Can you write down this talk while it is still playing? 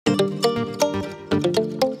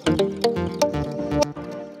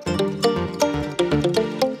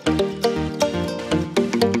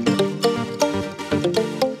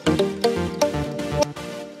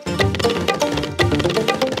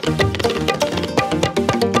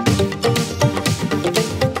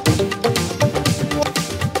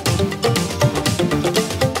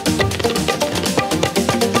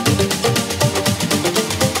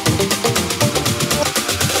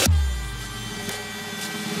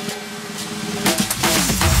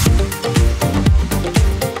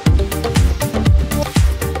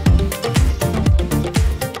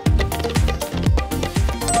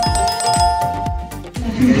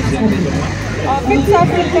FIPS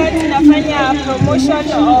Africa tunafanya promotion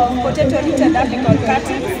of potato-rooted apical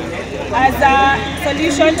cutting as a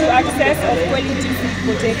solution to access of quality food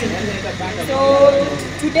potato. So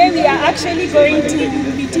today we are actually going to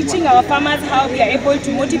be teaching our farmers how we are able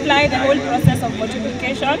to multiply the whole process of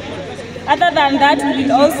multiplication. Other than that, we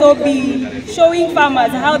will also be showing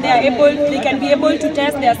farmers how they can be able to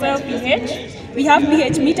test their soil pH. We have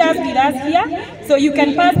pH meters with us here, so you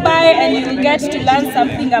can pass by and you will get to learn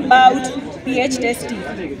something about pH testing.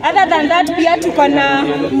 Other than that, pia tuko na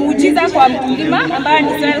muujiza kwa mkulima ambaye ni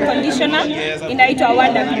soil conditioner inaitwa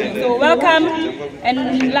Wonderful. So welcome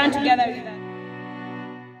and learn together with us.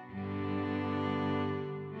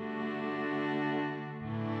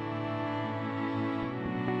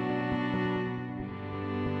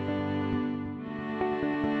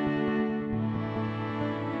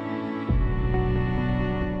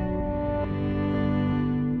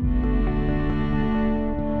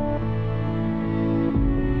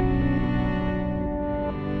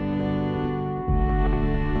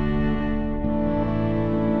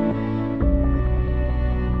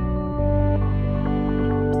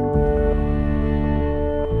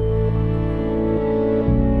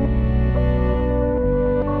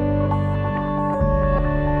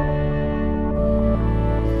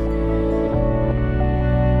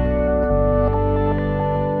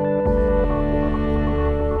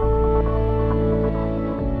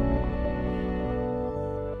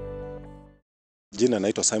 Jina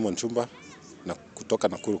naitwa Simon Chumba na kutoka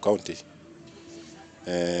Nakuru County,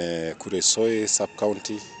 Kuresoi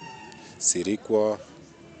Sub-County, Sirikwa,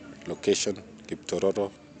 location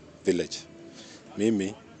Kiptororo Village.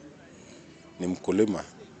 Mimi ni mkulima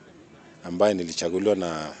ambaye nilichaguliwa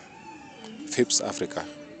na FIPS Africa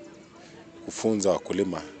kufunza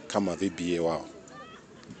wakulima kama VBA wao.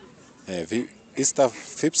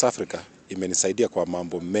 FIPS Africa imenisaidia kwa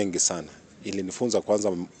mambo mengi sana. Ilinifunza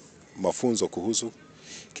kwanza mafunzo kuhusu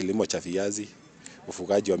kilimo cha viazi,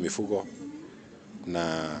 ufugaji wa mifugo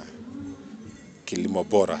na kilimo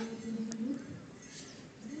bora.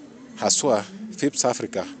 Haswa FIPS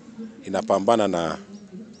Africa inapambana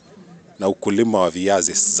na ukulima wa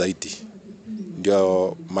viazi zaidi.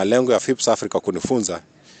 Ndio malengo ya FIPS Africa kunifunza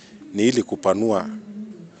ni ili kupanua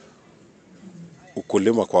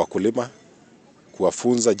ukulima kwa wakulima,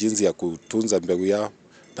 kuwafunza jinsi ya kutunza mbegu yao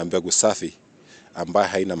na mbegu safi ambaye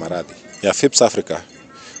haina maradhi. Ya FIPS Africa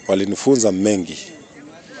walinifunza mengi.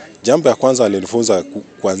 Jambo ya kwanza walinifunza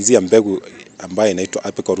kuanzia mbegu ambaye inaitwa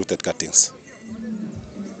Apical rooted cuttings,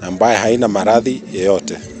 ambaye haina maradhi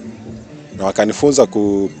yoyote. Na wakanifunza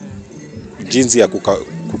jinsi ya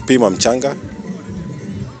kupima mchanga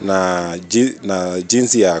na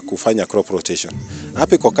jinsi ya kufanya crop rotation.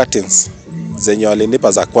 Apical cuttings zenye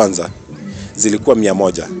walinipa za kwanza zilikuwa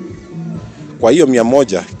 100. Kwa hiyo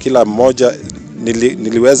 100 kila moja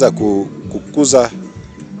niliweza kukuza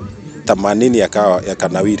 80 ya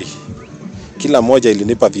kanawiri. Kila moja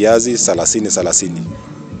ilinipa viazi 30.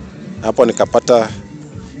 Hapo nikapata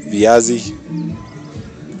viazi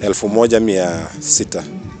 1600.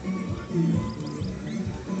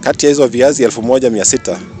 Kati ya hizo viazi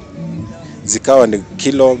 1600 zikawa ni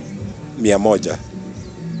kilo 100.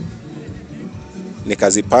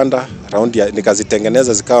 Nikazipanda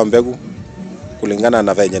nikazitengeneza zikawa mbegu kulingana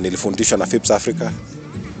na venye nilifundishwa na FIPS Africa.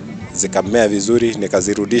 Zikamea vizuri,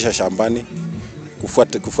 nikazirudisha shambani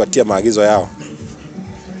kufuatia maagizo yao.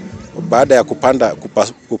 Baada ya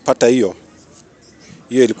kupata hiyo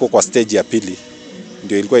ilikuwa kwa stage ya pili,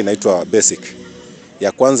 ndio ilikuwa inaitwa basic.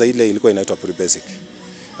 Ya kwanza ile ilikuwa inaitwa pre-basic.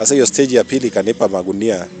 Sasa hiyo stage ya pili kanipa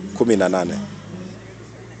magunia 18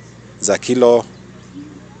 za kilo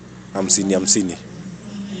 50.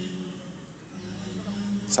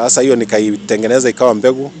 Sasa hiyo nikaitengeneza ikawa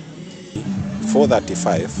mbegu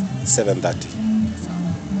 435 730.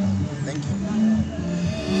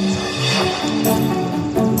 Thank you.